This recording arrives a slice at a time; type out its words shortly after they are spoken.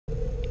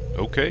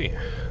Okay,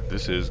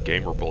 this is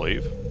Gamer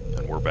Believe,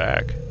 and we're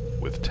back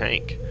with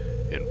Tank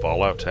in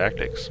Fallout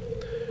Tactics.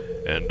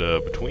 And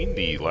between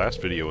the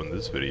last video and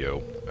this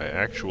video, I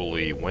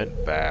actually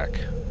went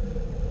back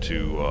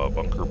to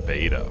Bunker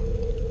Beta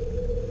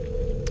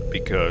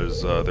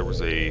because there was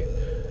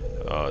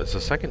it's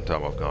the second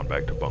time I've gone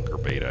back to Bunker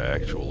Beta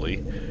actually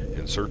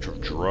in search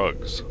of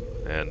drugs.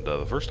 And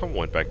the first time I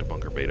went back to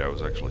Bunker Beta, I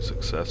was actually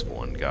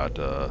successful and got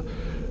I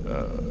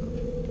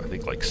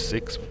think like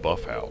 6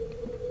 buff out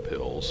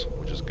pills,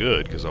 which is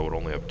good because I would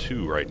only have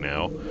 2 right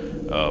now.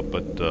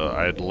 But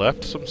I had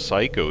left some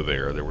psycho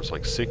there. There was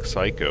like 6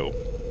 psycho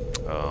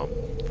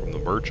from the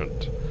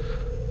merchant.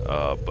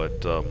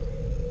 But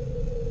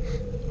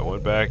I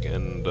went back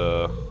and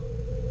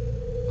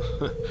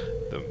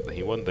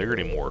he wasn't there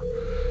anymore.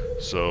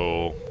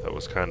 So that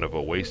was kind of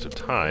a waste of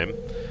time.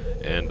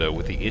 And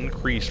with the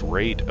increased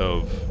rate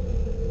of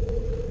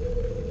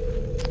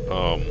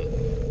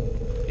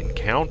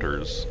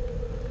encounters,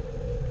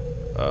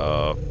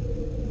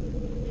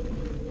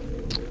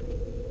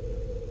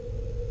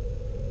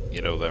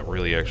 you know, that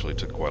really actually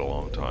took quite a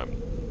long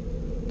time.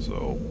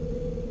 So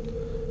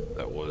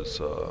that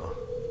was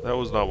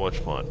not much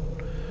fun.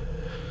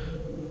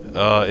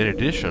 In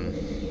addition,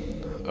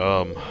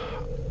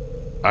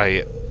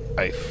 I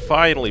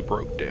finally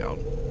broke down.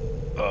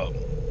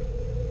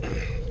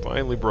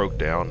 Finally broke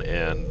down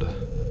and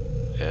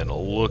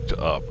looked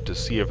up to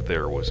see if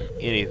there was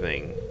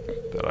anything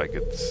that I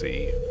could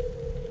see,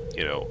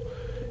 you know,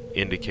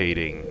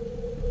 indicating,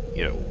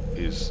 you know,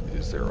 is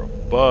there a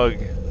bug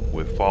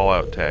with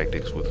Fallout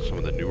Tactics with some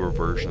of the newer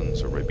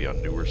versions or maybe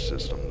on newer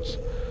systems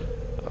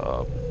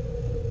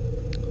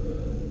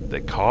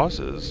that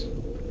causes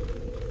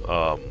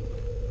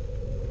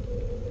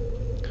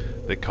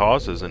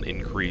an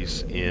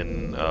increase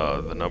in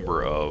the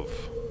number of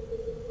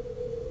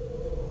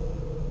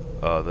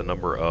or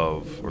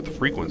the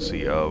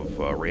frequency of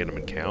random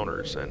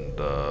encounters, and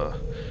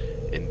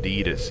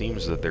indeed it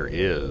seems that there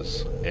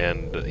is.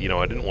 And you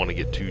know, I didn't want to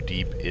get too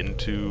deep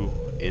into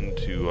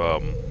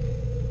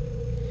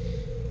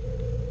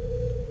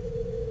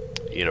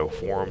you know,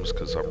 forums,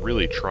 because I'm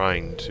really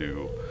trying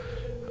to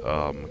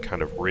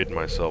kind of rid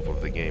myself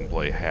of the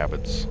gameplay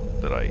habits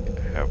that I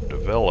have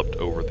developed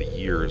over the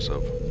years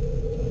of,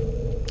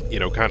 you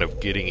know, kind of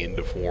getting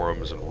into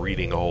forums and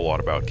reading a whole lot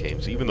about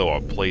games. Even though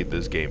I've played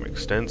this game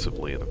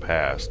extensively in the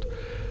past,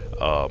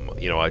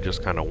 you know, I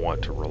just kind of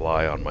want to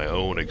rely on my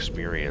own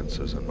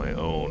experiences and my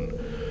own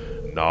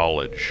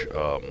knowledge.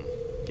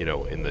 You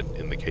know, in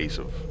the case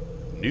of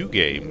new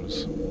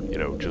games, you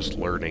know, just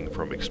learning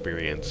from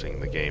experiencing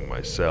the game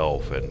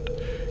myself. And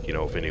you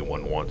know, if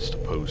anyone wants to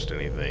post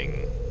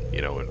anything,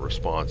 you know, in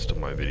response to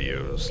my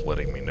videos,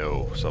 letting me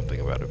know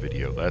something about a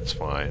video, that's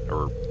fine,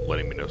 or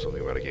letting me know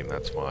something about a game,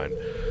 that's fine.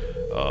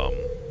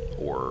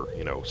 Or,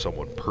 you know,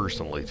 someone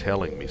personally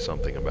telling me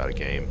something about a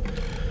game,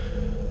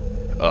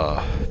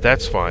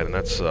 that's fine, and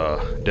that's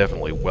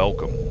definitely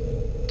welcome.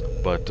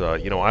 But,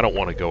 you know, I don't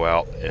want to go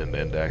out and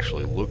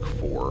actually look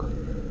for,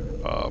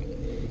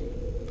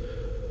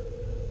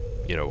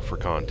 you know, for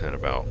content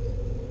about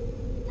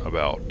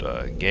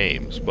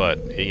games.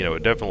 But, you know,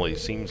 it definitely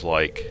seems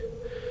like,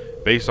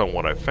 based on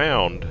what I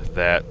found,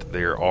 that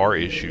there are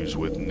issues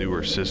with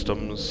newer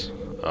systems.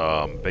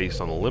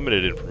 Based on the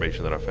limited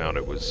information that I found,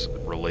 it was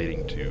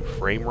relating to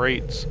frame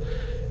rates,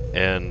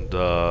 and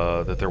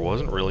that there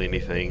wasn't really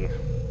anything,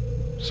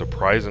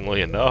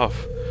 surprisingly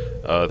enough,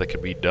 that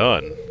could be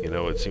done. You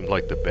know, it seemed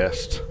like the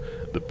best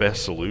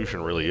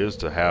solution really is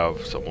to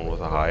have someone with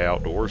a high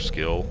outdoor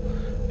skill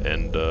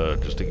and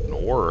just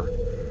ignore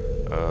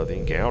the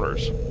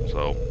encounters.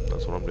 So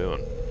that's what I'm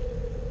doing.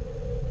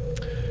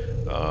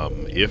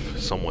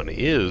 If someone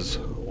is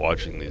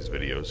watching these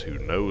videos who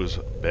knows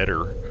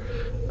better,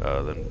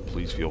 then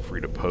please feel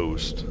free to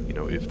post. You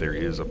know, if there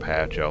is a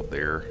patch out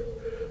there,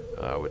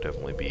 I would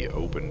definitely be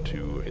open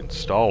to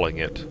installing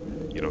it,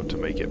 you know, to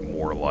make it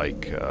more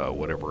like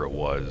whatever it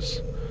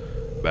was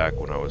back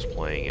when I was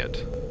playing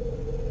it.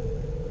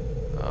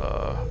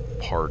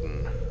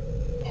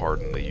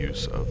 Pardon the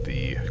use of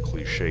the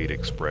cliched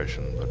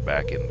expression, but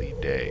back in the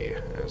day,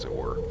 as it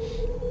were.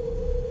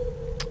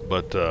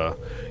 But, you know,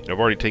 I've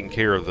already taken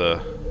care of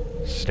the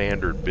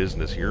standard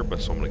business here,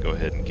 but so I'm going to go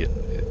ahead and get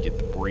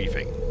the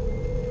briefing.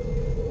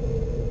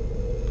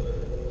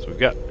 So we've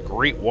got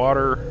Great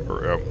Water,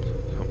 or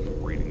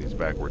I'm reading these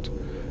backwards,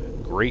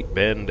 Great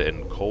Bend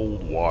and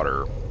Cold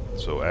Water.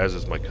 So as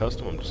is my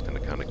custom, I'm just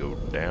going to kind of go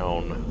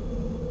down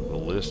the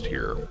list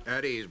here.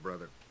 At ease,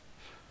 brother.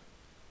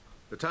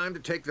 The time to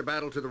take the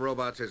battle to the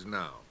robots is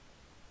now.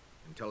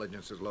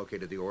 Intelligence has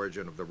located the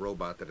origin of the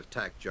robot that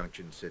attacked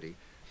Junction City,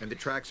 and the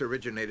tracks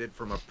originated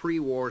from a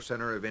pre-war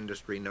center of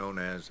industry known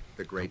as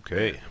the Great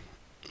Bend.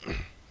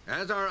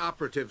 As our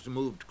operatives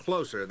moved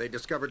closer, they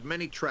discovered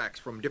many tracks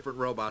from different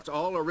robots,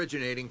 all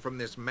originating from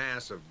this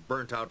mass of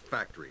burnt-out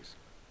factories.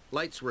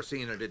 Lights were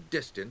seen at a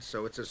distance,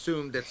 so it's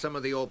assumed that some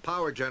of the old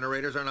power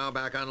generators are now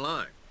back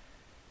online.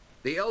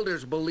 The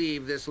elders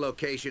believe this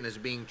location is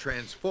being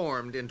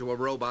transformed into a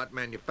robot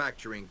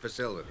manufacturing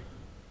facility.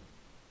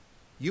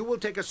 You will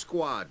take a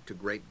squad to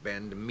Great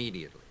Bend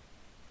immediately.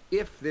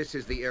 If this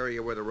is the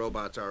area where the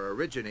robots are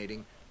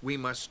originating, we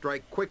must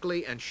strike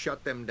quickly and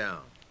shut them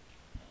down.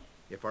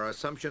 If our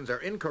assumptions are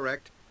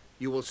incorrect,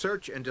 you will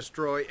search and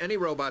destroy any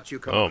robots you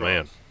come across.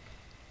 Man.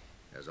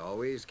 As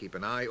always, keep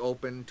an eye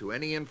open to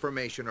any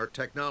information or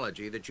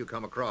technology that you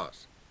come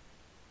across.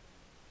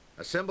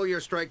 Assemble your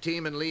strike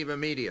team and leave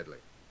immediately.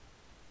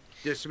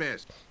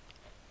 Dismissed.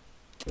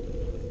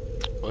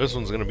 Well, this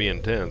one's going to be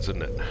intense,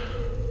 isn't it?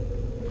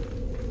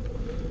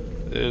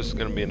 This is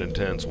going to be an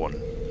intense one.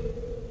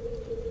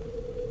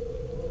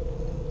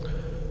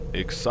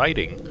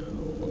 Exciting.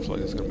 Looks like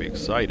it's going to be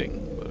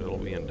exciting, but it'll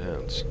be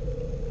intense.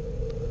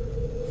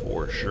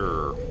 For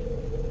sure.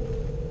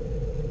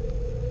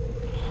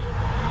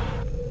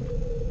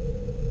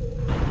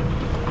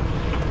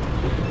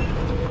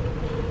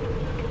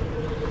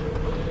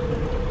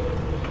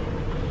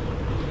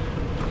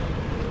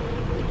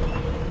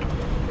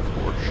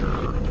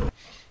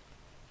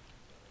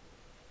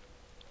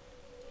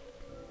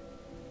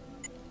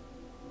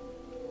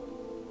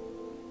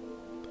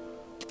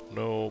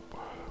 Nope.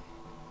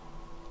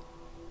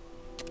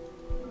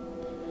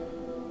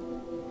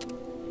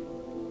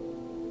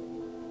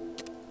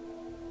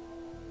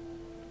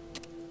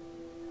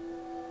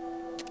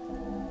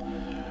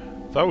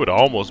 So I would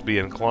almost be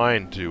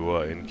inclined to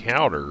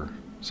encounter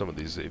some of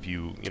these if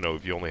you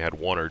only had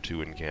one or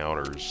two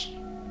encounters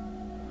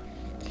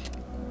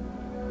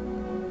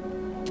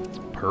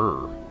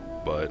per,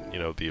 but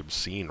the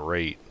obscene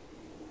rate.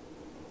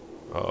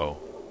 Uh-oh.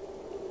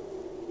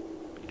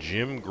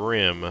 Jim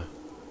Grimm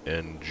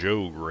and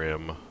Joe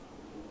Grimm.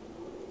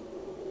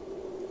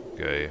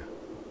 Okay.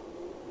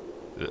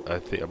 I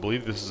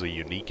believe this is a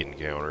unique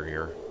encounter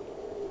here.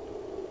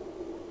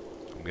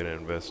 I'm gonna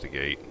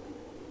investigate.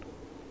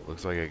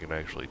 Looks like I can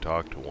actually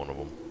talk to one of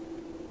them.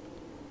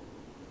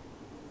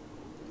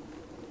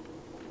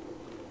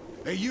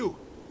 Hey, you!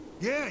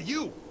 Yeah,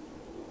 you!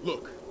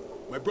 Look,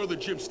 my brother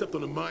Jim stepped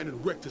on a mine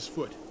and wrecked his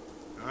foot.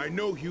 I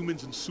know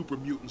humans and super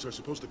mutants are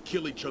supposed to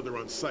kill each other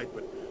on sight,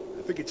 but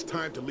I think it's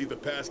time to leave the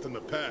past in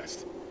the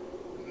past.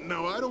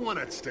 Now, I don't want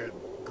to stand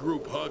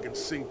group hug and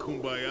sing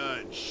Kumbaya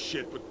and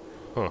shit, but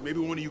maybe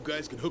one of you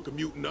guys can hook a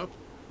mutant up?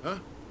 Huh?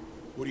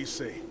 What do you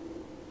say?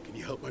 Can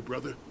you help my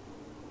brother?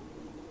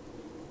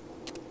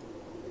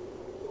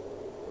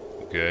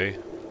 Okay.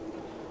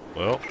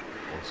 Well,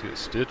 let's get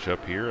Stitch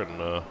up here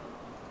and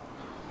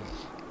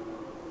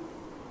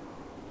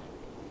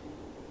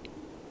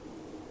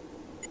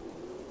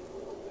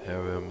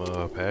have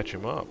him patch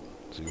him up.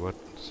 See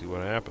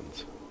what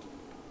happens.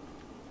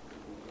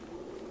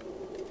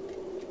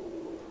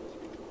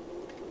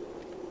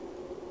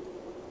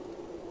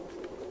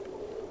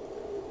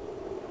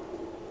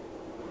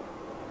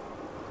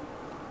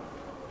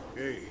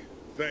 Hey,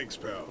 thanks,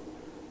 pal.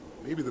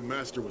 Maybe the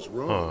master was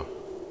wrong.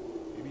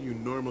 Maybe you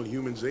normal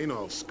humans ain't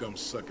all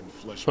scum-sucking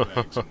flesh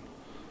bags.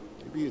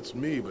 Maybe it's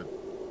me, but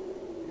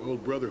the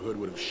old Brotherhood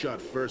would have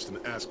shot first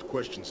and asked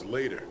questions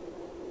later.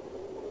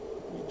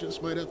 We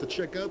just might have to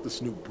check out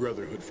this new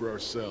Brotherhood for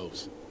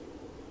ourselves.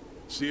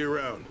 See you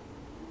around.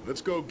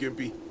 Let's go,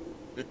 Gimpy.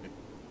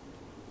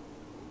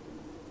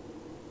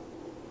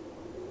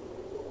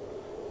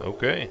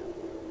 Okay.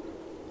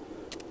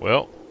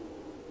 Well,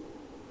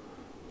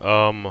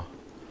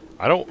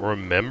 I don't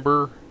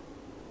remember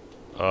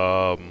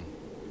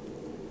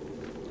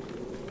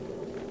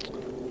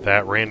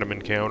that random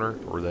encounter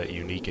or that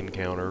unique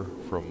encounter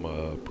from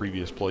a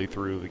previous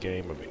playthrough of the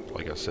game. I mean,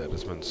 like I said,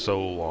 it's been so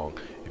long.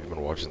 If you've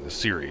been watching the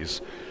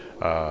series,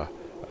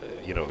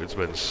 it's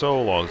been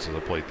so long since I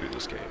played through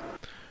this game.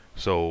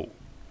 So,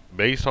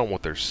 based on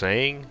what they're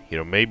saying,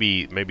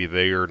 maybe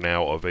they are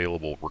now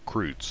available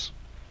recruits.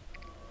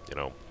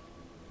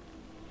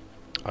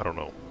 I don't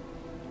know.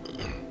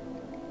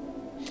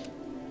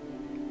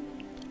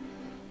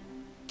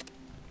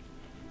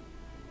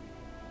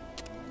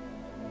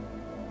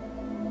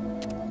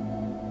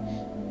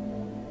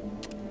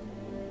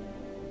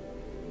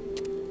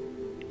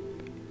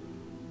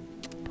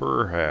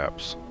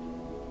 Perhaps.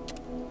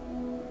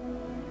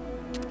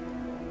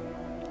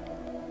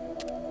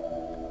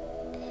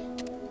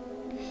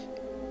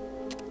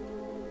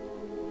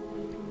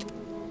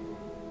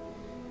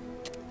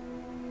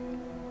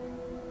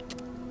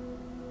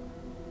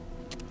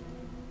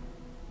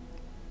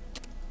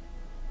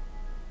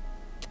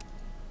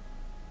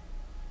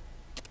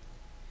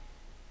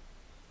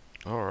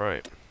 All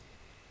right.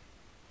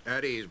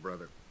 At ease,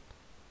 brother.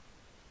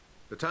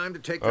 The time to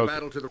take the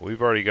battle to the...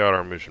 We've already got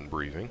our mission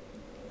briefing.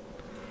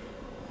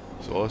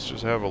 So let's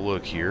just have a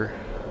look here.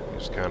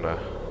 Just kind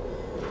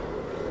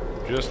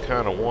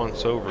of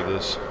once over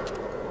this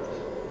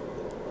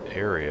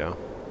area.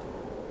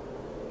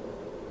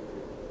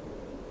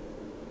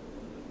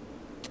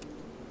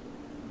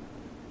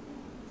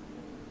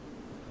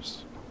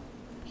 This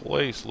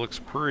place looks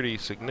pretty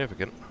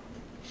significant.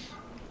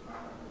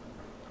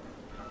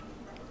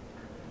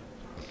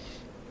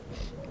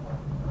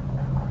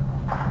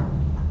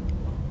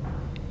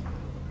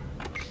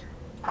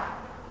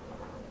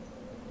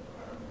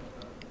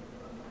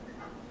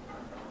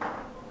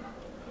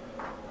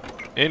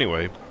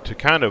 Anyway, to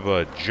kind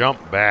of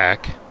jump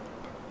back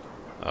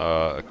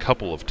a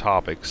couple of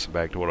topics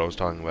back to what I was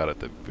talking about at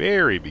the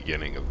very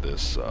beginning of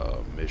this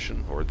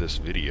mission, or this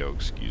video,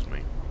 excuse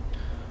me,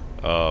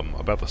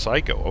 about the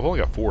Psycho. I've only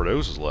got 4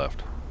 doses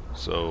left,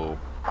 so,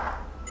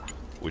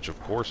 which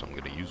of course I'm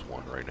going to use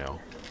one right now,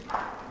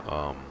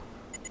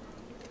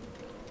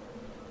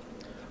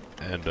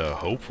 and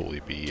hopefully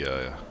be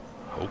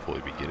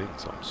getting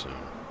some soon.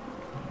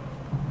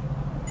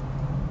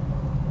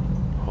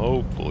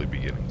 Hopefully be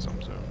getting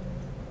some soon.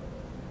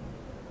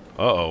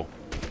 Uh-oh.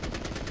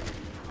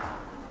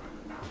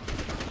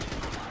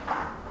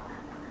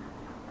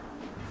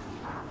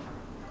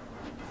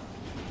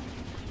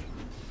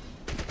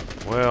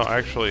 Well,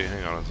 actually,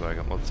 hang on a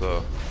second. Let's,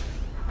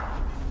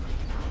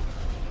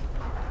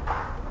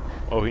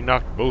 oh, he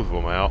knocked both of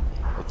them out.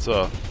 Let's,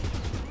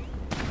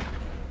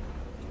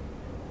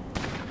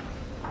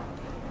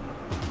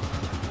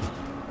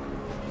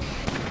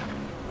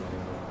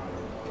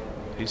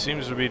 he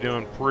seems to be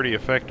doing pretty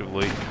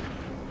effectively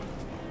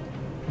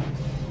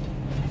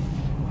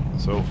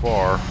so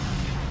far.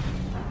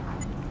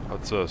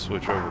 Let's,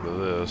 switch over to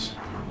this.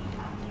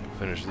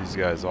 Finish these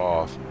guys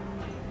off.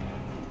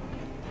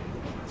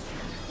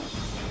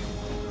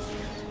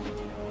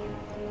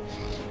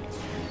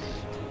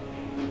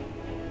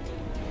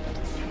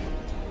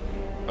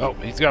 Oh,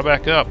 he's got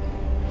back up.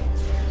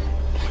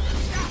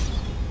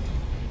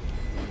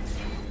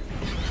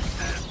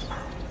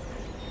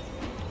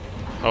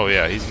 Oh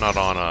yeah, he's not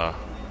on a...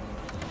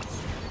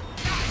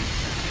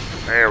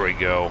 There we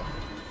go.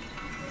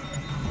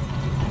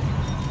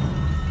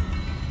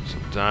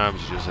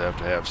 Sometimes you just have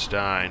to have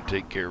Stein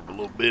take care of a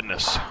little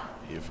business,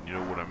 if you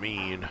know what I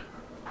mean.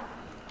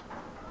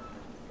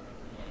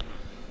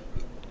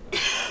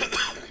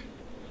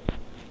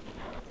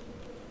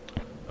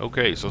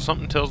 Okay, so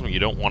something tells me you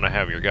don't want to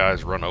have your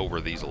guys run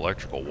over these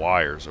electrical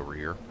wires over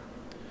here.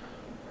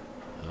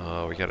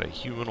 We got a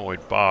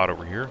humanoid bot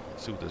over here.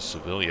 Let's see what this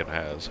civilian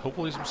has.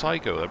 Hopefully some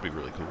Psycho. That'd be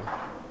really cool.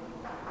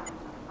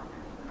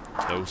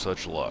 No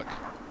such luck.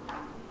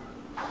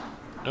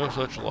 No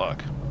such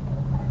luck. A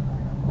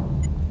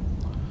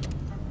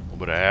little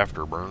bit of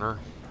afterburner.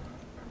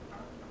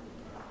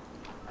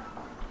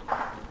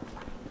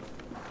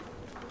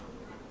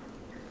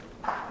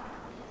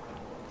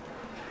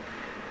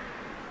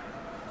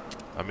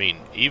 I mean,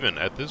 even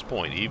at this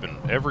point, even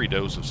every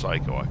dose of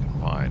Psycho I can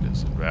find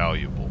is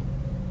invaluable.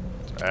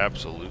 It's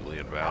absolutely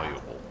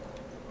invaluable.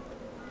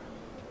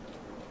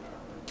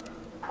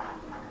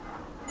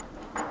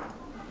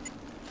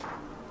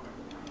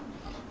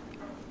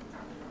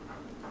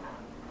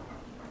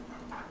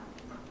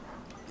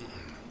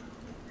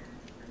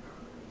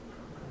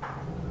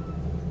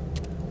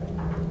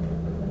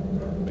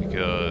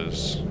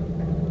 Because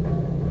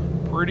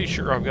pretty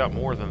sure I've got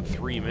more than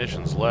 3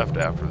 missions left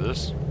after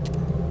this.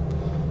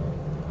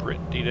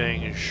 Pretty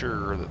dang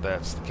sure that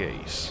that's the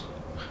case.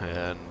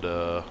 And,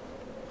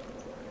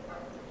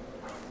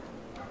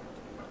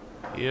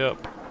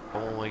 yep,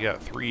 only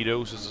got 3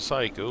 doses of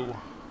Psycho.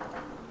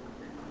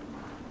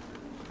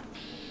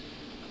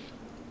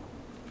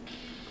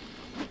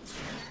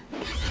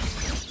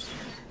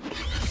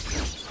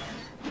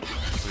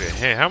 Okay,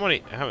 hey, how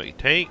many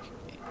tank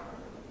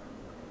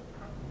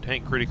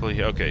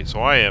critically, okay,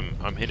 so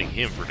I'm hitting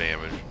him for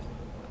damage.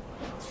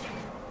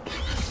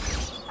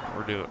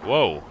 We're doing,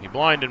 whoa, he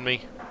blinded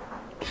me.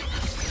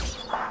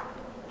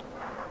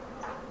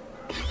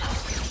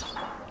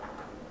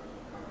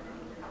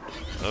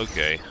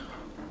 Okay,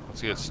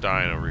 let's get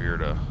Stein over here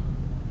to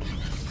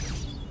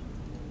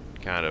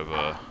kind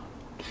of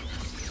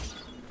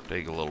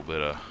take a little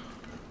bit of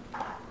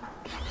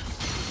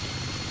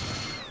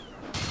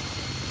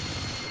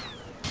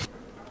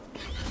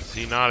is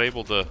he not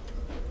able to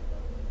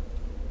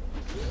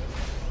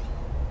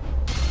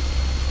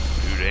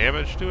do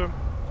damage to him?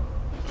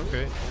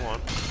 Okay, come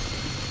on.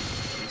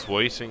 It's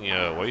wasting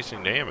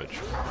damage,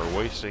 or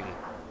wasting.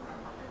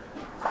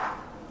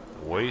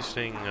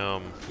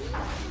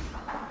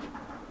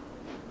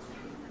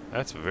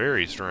 That's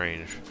very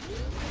strange.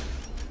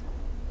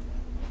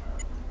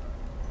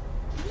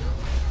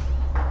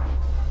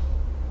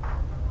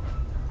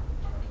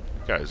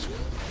 Guys,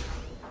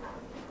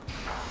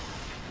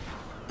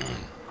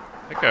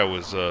 that guy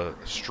was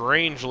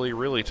strangely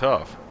really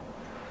tough.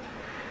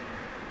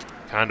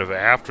 Kind of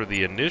after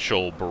the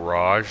initial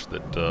barrage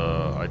that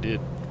I did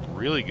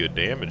really good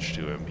damage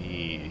to him,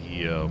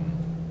 he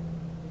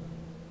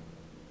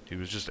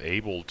was just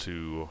able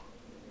to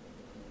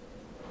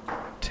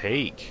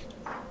take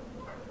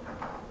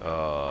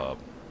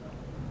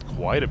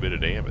quite a bit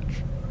of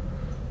damage.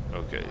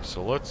 Okay,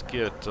 so let's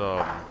get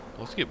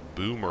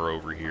Boomer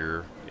over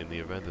here in the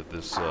event that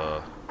this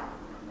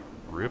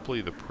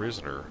Ripley the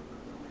prisoner.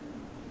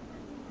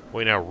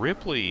 Wait, now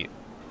Ripley.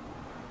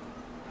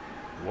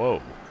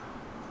 Whoa.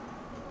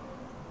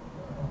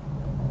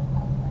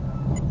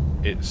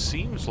 It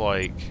seems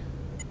like,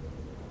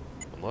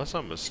 unless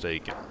I'm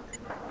mistaken,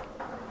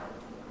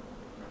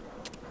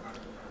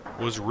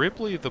 was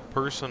Ripley the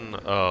person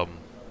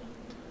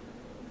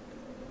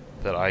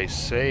that I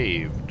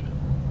saved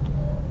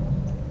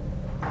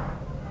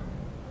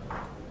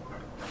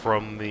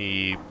from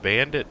the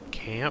bandit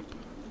camp.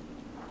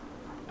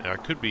 I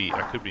could be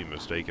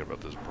mistaken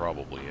about this.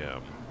 Probably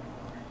am,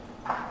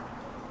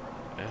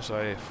 as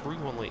I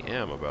frequently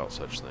am about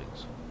such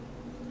things.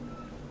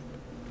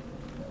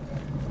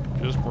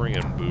 Just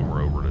bringing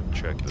Boomer over to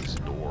check this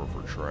door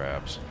for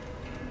traps.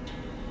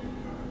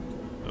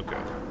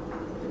 Okay.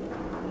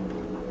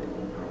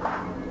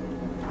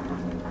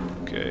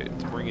 Okay,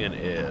 let's bring in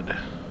Ed.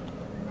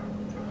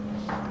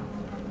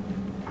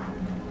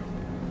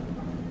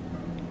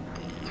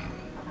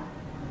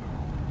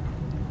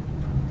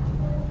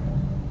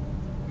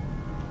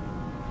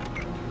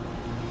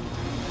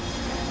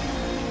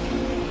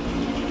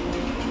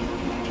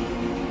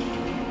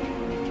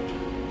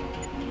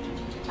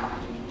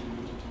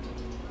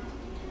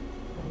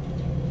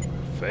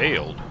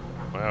 Failed?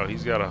 Wow,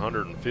 he's got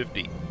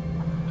 150.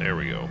 There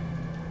we go.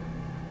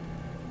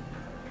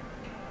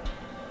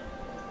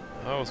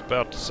 I was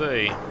about to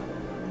say,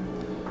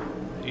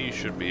 he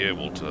should be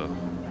able to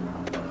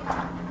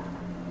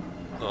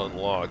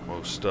unlock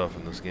most stuff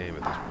in this game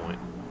at this point.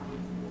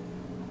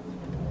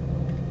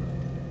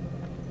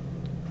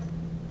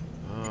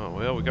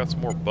 Well, we got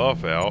some more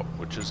buff out,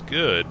 which is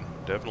good.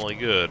 Definitely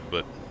good,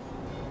 but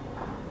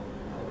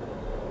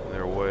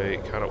they're way,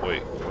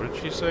 wait, what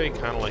did she say?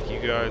 Kind of like you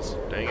guys?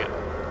 Dang it.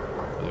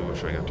 I really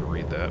wish I got to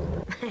read that.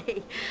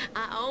 Hey,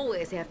 I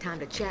always have time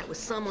to chat with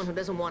someone who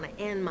doesn't want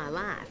to end my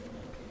life.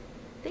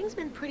 Things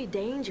been pretty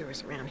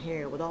dangerous around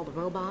here with all the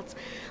robots,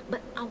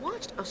 but I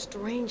watched a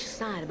strange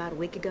sight about a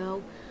week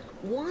ago.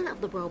 One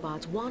of the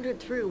robots wandered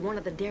through one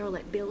of the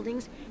derelict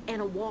buildings and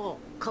a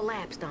wall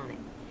collapsed on it.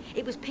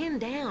 It was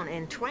pinned down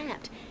and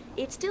trapped.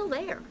 It's still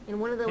there in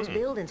one of those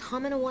buildings,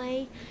 humming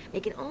away,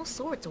 making all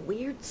sorts of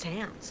weird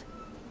sounds.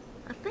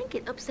 I think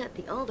it upset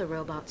the other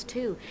robots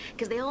too,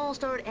 because they all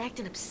started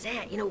acting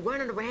upset, you know,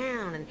 running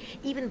around and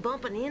even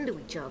bumping into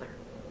each other.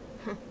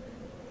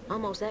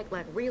 Almost act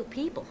like real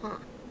people, huh?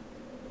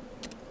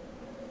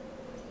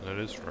 That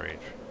is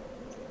strange.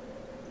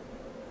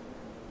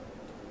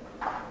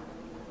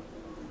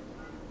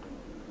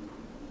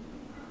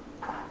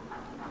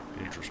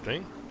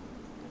 Interesting.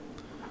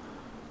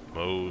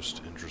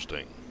 Most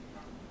interesting.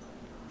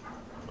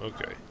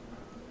 Okay.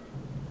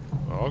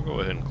 Well, I'll go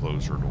ahead and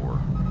close her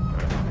door.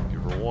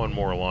 Give her one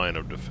more line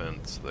of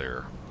defense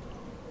there.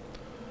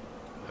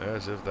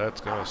 As if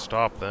that's gonna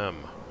stop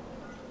them.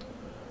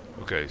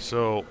 Okay,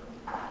 so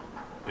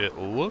it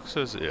looks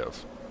as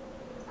if...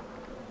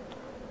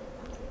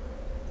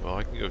 Well,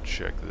 I can go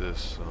check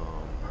this,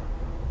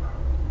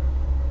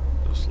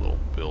 this little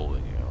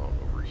building out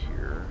over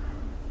here.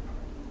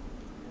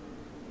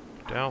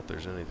 Doubt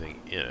there's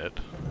anything in it.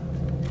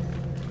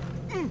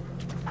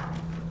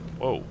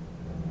 Whoa.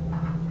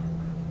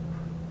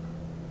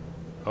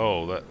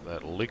 Oh,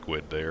 that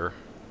liquid there.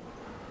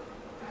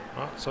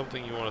 Not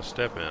something you want to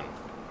step in.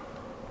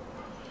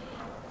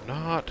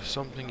 Not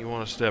something you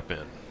want to step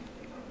in.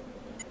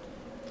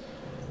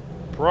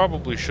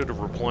 Probably should have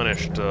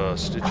replenished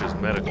Stitch's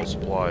medical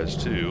supplies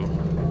too.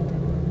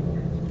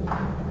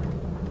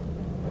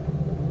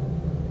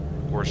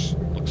 Of course,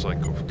 looks like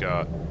I've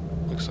got a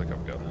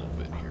little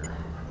bit here.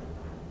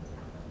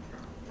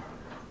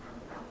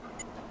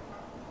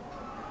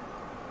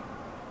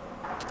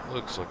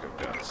 Looks like I've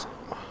got some.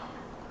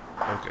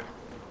 Okay.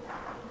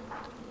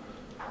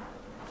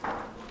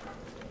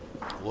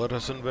 Let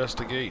us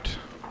investigate.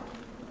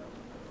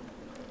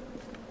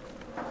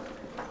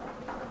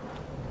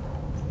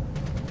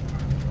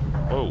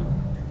 Whoa.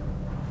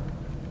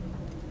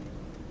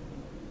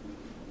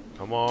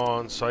 Come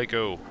on,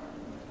 psycho.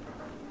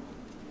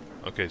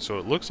 Okay, so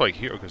it looks like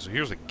here... Okay, so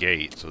here's a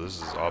gate, so this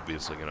is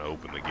obviously going to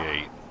open the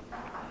gate.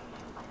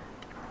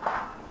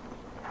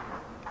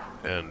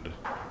 And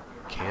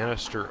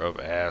canister of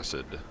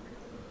acid.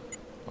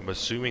 I'm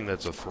assuming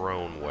that's a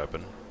thrown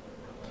weapon.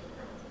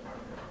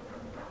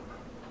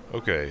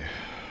 Okay.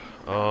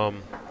 Whoa.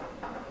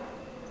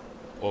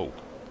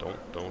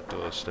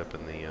 Don't step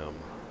in the,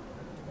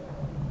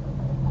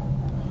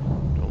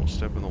 Don't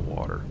step in the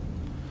water.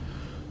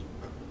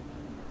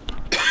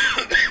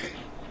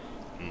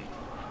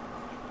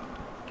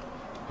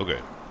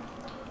 Okay.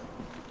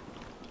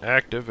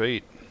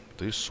 Activate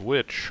the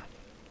switch.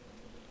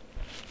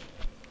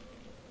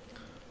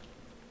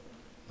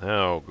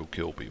 Now go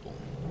kill people.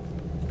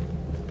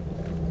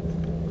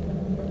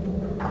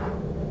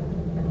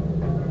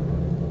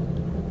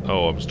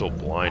 Oh, I'm still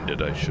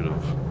blinded. I should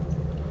have...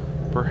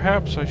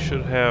 Perhaps I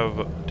should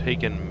have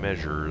taken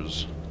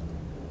measures.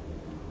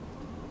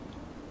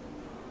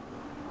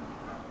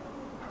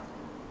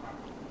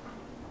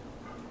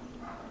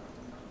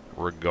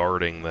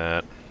 Regarding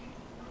that.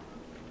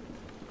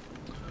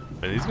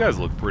 And these guys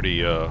look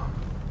pretty,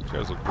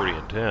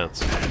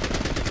 intense.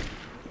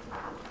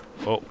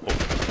 Oh,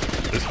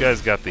 this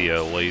guy's got the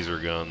laser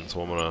gun,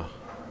 so I'm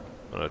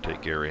gonna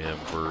take care of him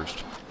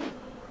first.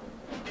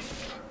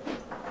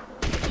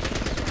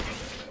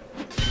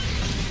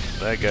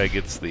 That guy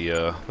gets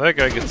the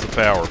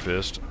power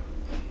fist.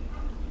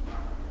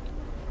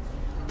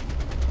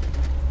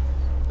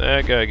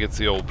 That guy gets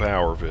the old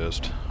power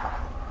fist.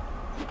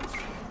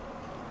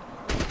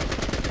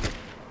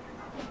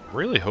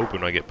 really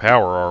hoping I get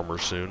power armor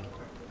soon.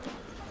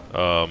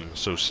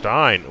 So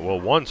Stein, well,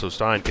 one, so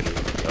Stein can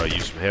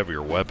use some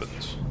heavier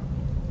weapons.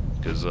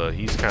 Because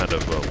he's kind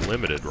of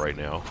limited right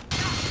now.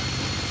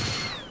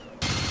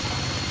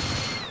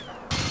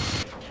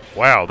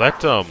 Wow, that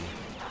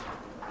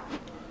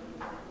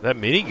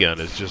minigun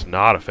is just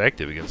not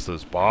effective against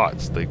those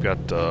bots. They've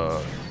got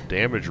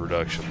damage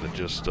reduction that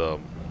just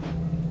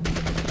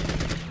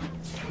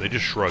they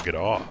just shrug it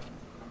off.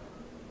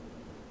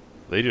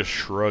 They just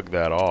shrug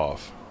that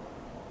off.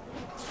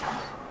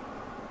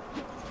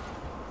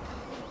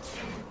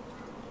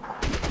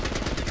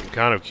 I'm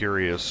kind of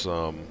curious.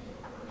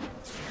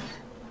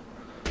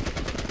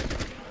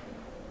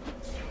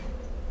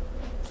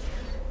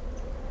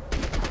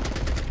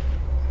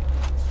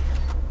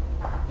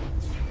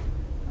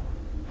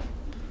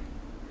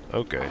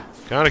 Okay,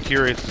 kind of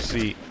curious to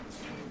see.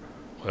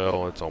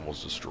 Well, it's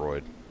almost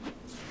destroyed.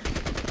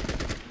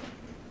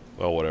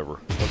 Well,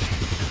 whatever.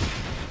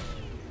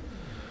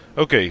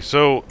 Okay,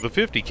 so the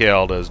 50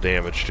 cal does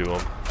damage to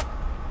him.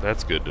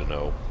 That's good to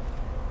know.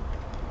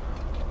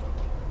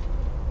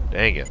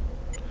 Dang it.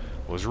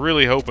 Was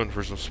really hoping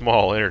for some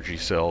small energy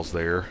cells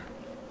there.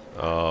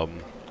 You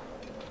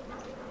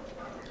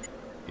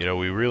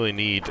know, I really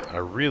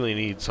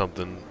need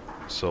something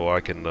so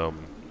I can,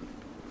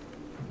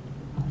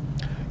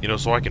 you know,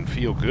 so I can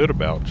feel good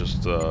about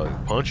just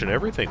punching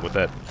everything with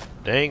that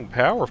dang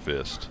power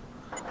fist.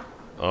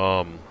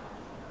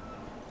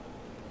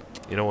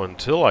 You know,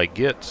 until I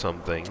get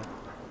something,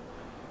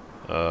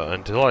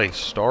 until I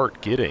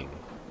start getting,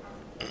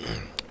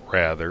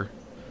 rather,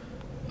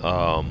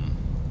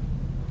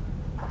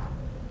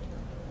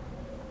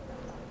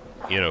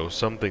 you know,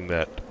 something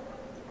that,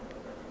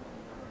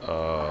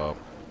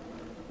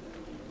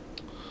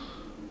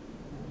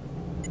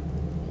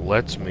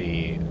 lets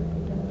me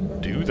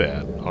do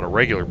that on a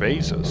regular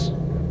basis.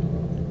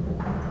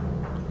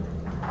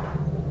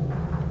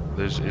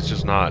 It's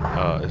just not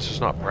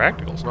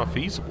practical. It's not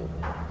feasible.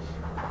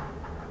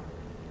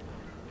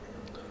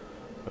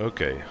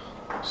 Okay,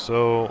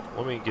 so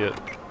let me get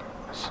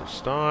some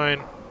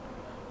Stein.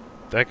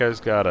 That guy's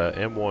got a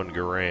M1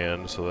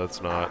 Garand, so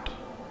that's not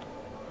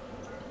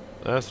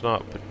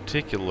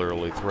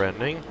particularly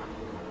threatening.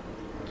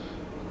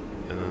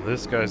 And then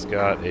this guy's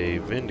got a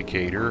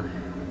Vindicator,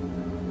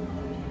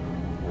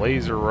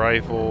 laser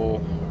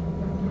rifle,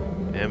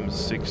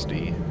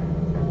 M60.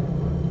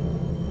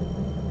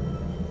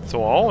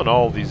 So all in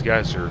all, these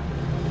guys are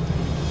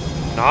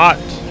not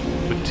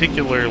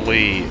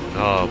particularly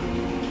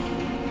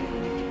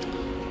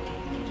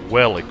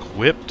well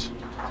equipped.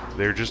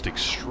 They're just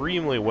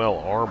extremely well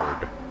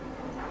armored.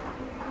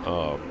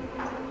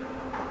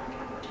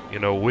 You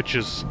know, which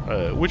is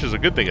a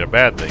good thing and a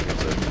bad thing.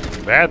 It's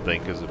a bad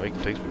thing because it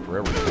takes me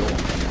forever to kill them.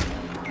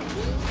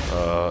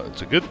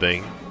 It's a good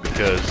thing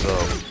because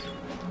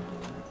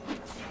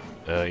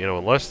you know,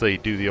 unless they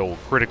do the old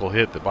critical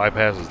hit that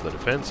bypasses the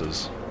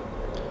defenses,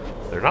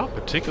 they're not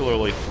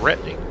particularly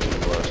threatening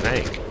to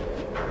tank.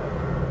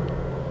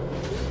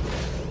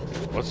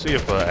 Let's see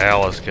if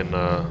Alice can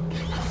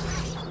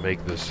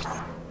make this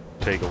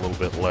take a little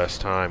bit less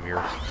time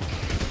here.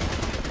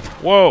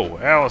 Whoa,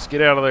 Alice,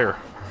 get out of there.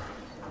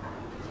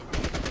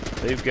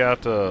 They've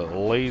got a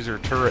laser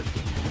turret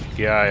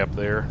guy up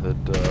there that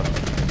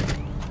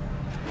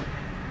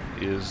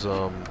is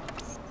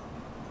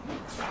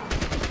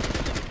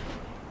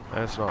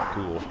that's not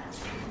cool.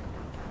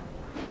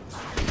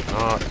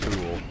 Not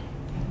cool.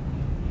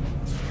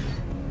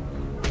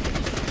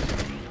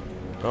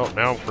 Oh,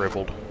 now I'm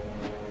crippled.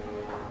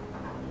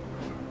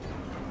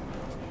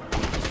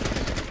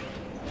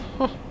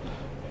 Huh.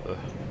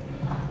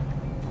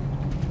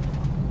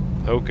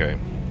 Okay,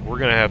 we're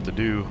gonna have to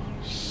do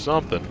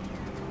something.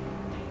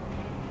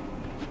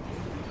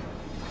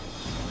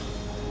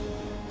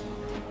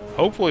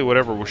 Hopefully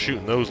whatever was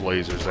shooting those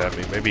lasers at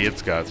me, maybe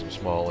it's got some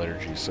small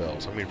energy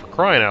cells. I mean, for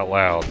crying out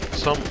loud,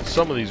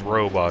 some of these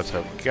robots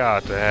have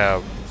got to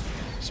have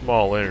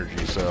small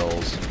energy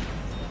cells.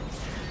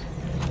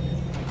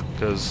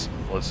 Because,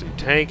 let's see,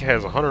 tank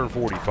has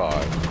 145.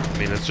 I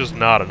mean, it's just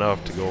not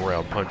enough to go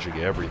around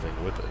punching everything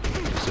with it.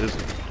 It just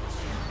isn't.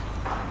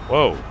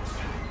 Whoa.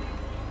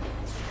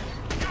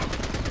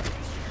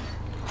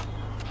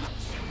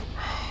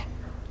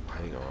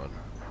 Hang on.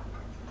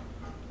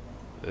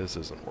 This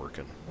isn't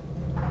working.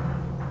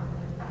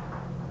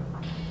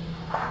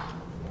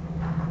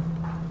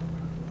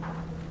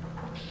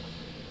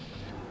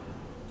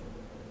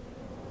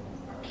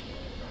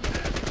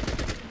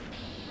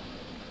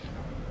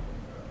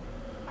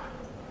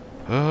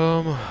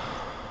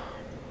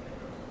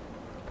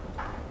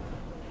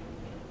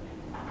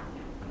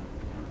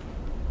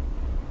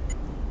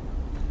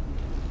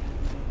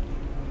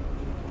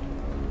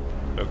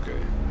 Okay.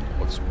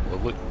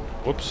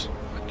 Whoops.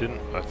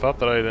 I thought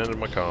that I had ended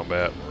my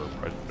combat, or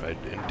I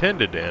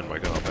intended to end my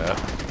combat.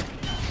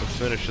 Let's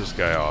finish this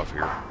guy off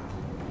here.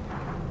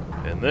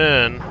 And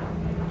then,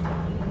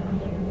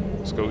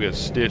 let's go get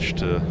Stitch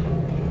to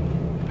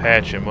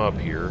patch him up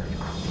here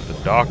with the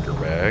doctor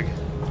bag.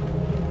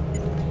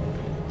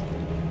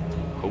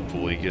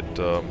 hopefully get,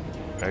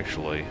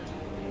 actually,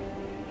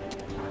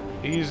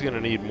 he's going to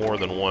need more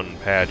than one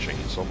patching,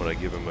 so I'm going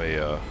to give him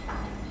a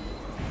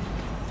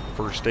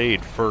first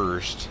aid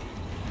first,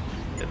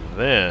 and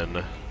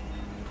then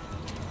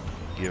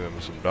give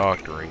him some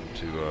doctoring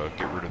to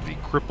get rid of the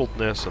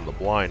crippledness and the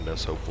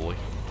blindness, hopefully.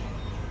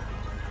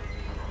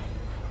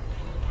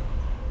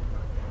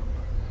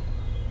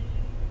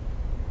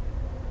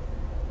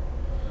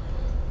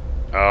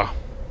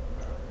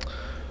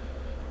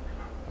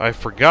 I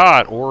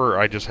forgot, or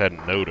I just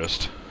hadn't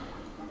noticed,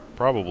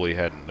 probably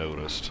hadn't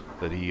noticed,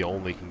 that he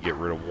only can get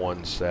rid of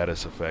one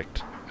status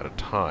effect at a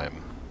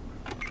time.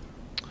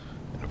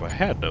 And if I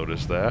had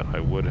noticed that, I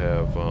would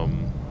have,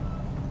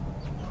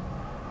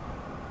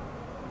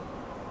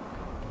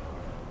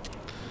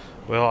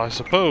 well, I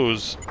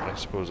suppose I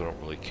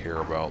don't really care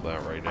about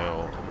that right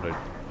now.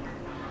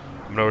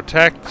 I'm gonna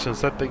attack,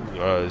 since that thing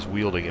is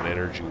wielding an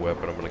energy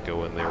weapon. I'm gonna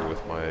go in there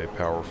with my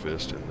power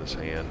fist in this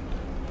hand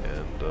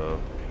and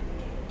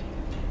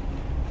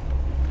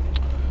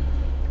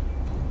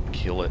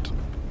kill it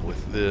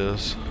with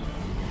this.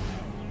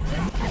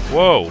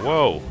 Whoa,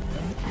 whoa,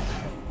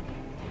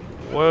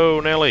 whoa,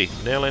 Nelly,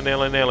 Nelly,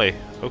 Nelly, Nelly.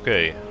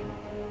 Okay,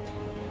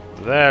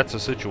 that's a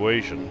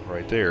situation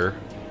right there.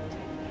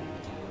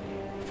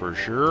 For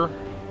sure.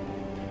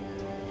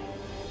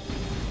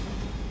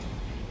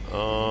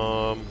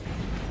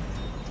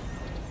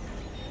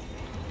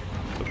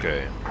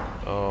 Okay.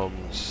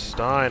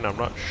 Stein, I'm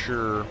not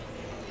sure.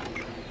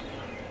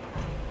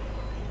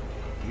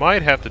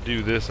 Might have to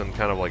do this in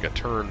kind of like a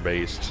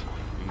turn-based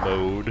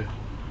mode.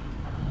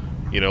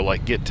 You know,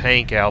 like get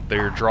tank out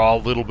there, draw a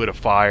little bit of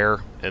fire,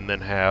 and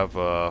then have,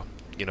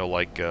 you know,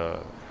 like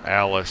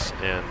Alice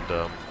and,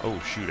 oh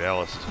shoot,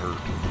 Alice is hurt.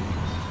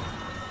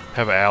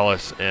 Have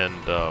Alice and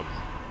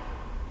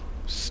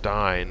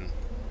Stein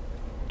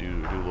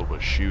do a little bit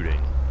of shooting.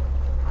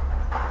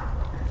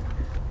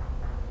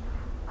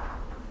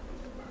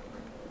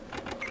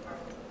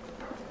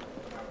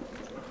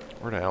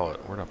 Where'd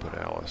I put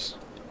Alice?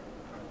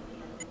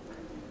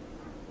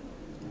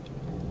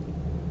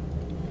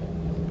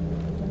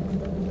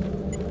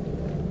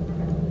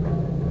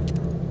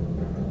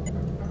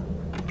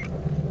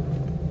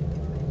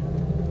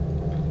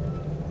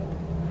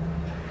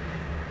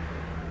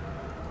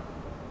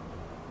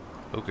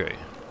 Okay,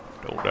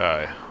 don't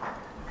die.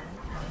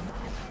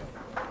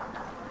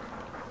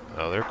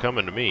 They're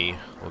coming to me,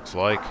 looks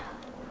like.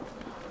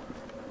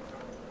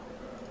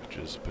 Which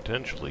is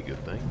potentially a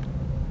good thing.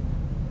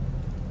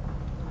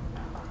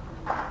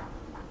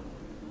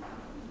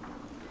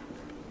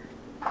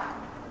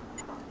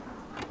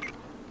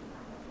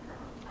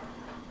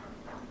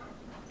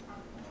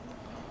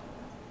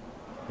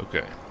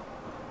 Okay.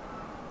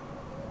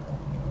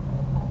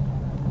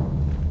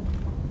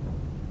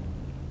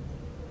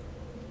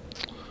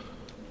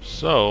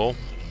 So,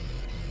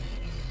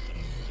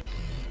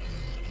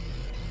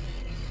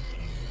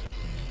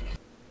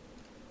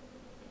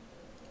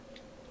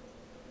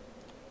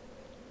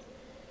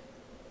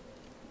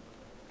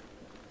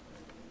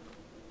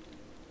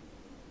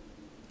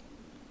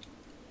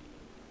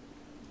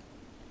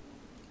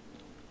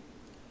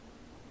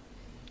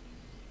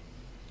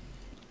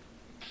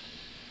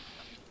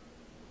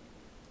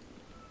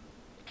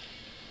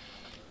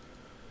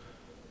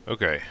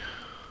 okay.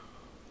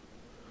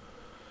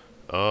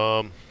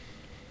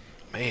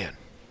 Man,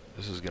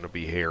 this is gonna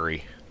be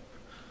hairy.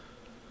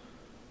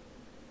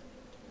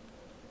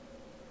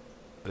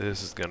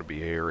 This is gonna be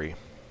hairy.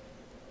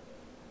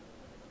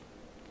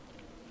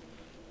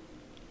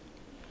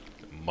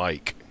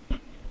 Mike.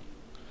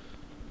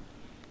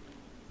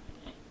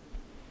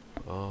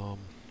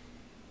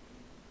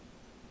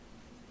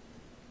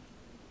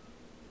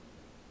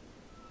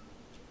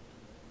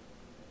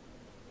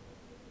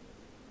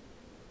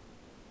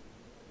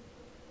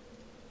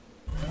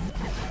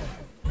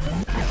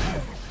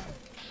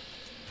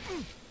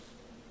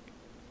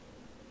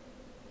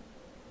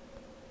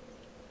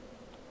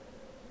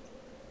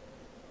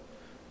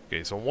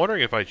 Okay, so I'm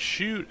wondering if I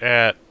shoot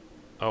at...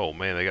 Oh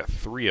man, they got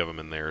 3 of them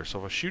in there. So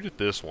if I shoot at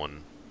this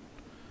one,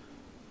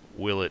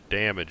 will it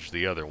damage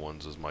the other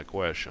ones is my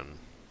question.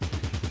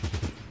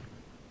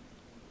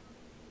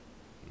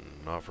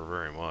 Not for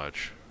very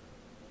much.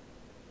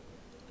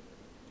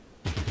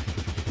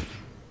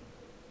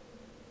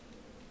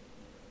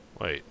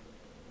 Wait.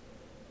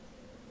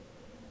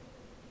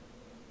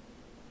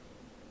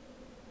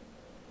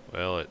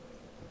 Well, it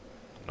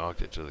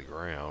knocked it to the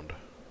ground.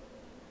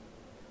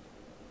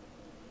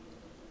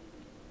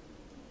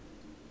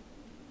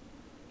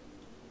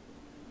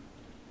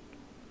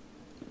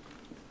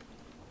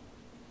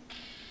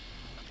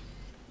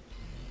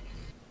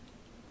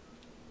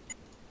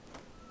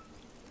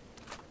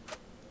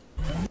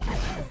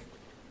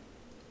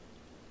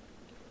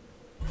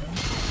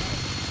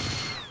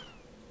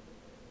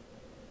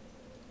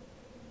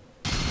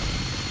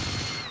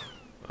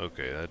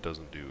 Okay, that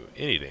doesn't do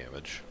any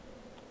damage.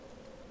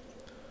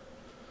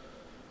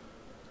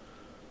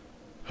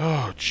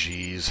 Oh,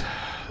 jeez.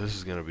 This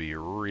is going to be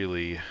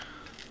really,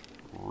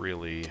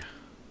 really,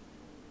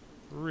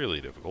 really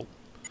difficult.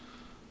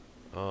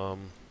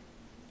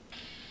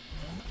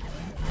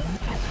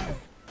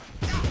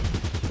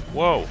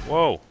 Whoa,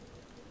 whoa,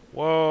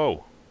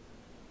 whoa!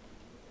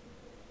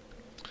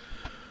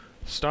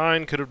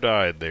 Stein could have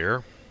died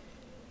there.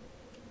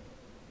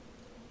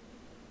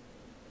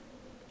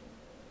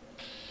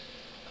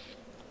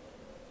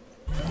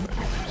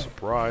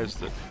 Surprised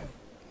that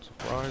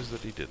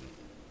he didn't.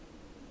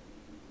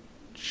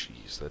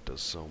 Jeez, that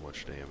does so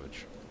much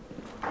damage.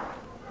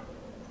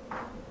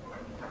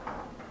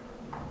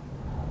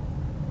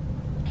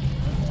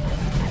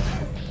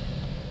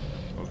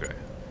 Okay.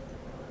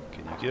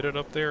 Can you get it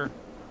up there?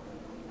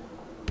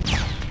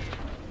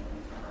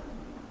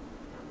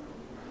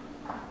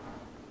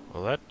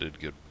 Well, that did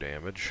good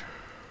damage.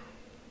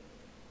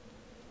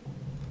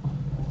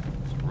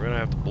 So we're gonna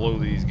have to blow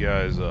these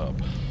guys up.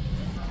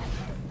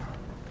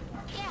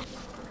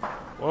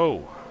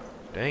 Whoa!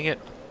 Dang it!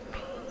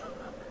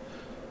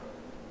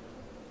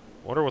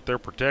 Wonder what they're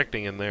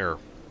protecting in there.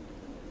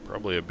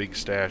 Probably a big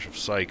stash of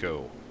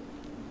Psycho.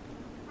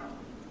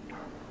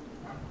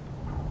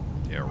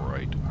 Yeah,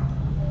 right.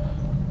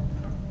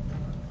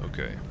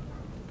 Okay.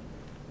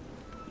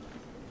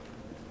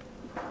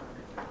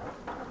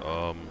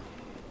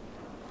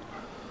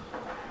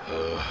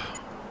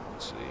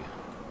 Let's see.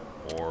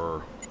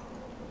 More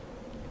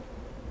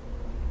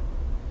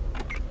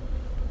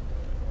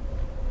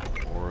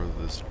of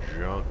this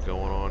junk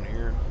going on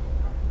here.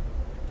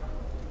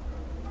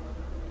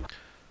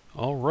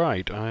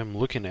 Alright, I'm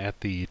looking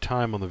at the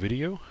time on the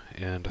video,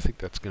 and I think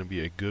that's going to be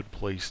a good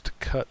place to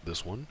cut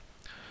this one.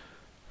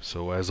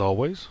 So as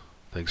always,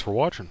 thanks for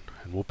watching,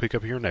 and we'll pick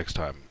up here next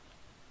time.